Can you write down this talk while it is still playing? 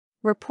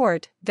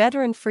Report: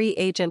 veteran free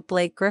agent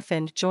Blake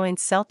Griffin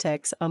joins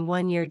Celtics on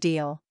one-year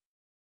deal.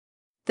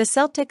 The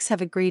Celtics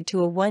have agreed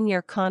to a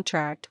one-year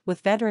contract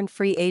with veteran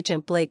free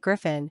agent Blake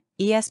Griffin,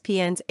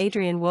 ESPN's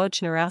Adrian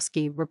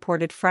Wojnarowski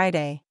reported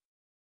Friday.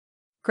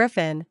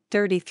 Griffin,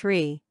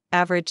 33,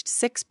 averaged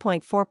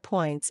 6.4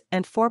 points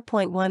and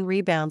 4.1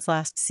 rebounds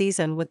last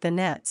season with the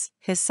Nets,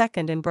 his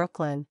second in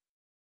Brooklyn.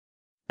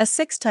 A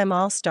six-time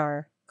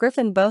All-Star,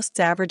 Griffin boasts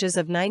averages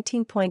of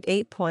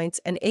 19.8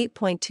 points and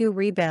 8.2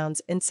 rebounds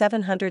in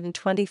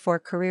 724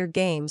 career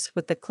games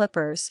with the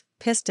Clippers,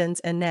 Pistons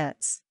and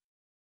Nets.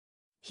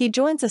 He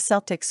joins a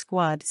Celtics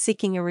squad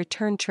seeking a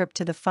return trip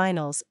to the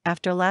finals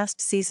after last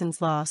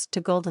season's loss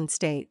to Golden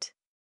State.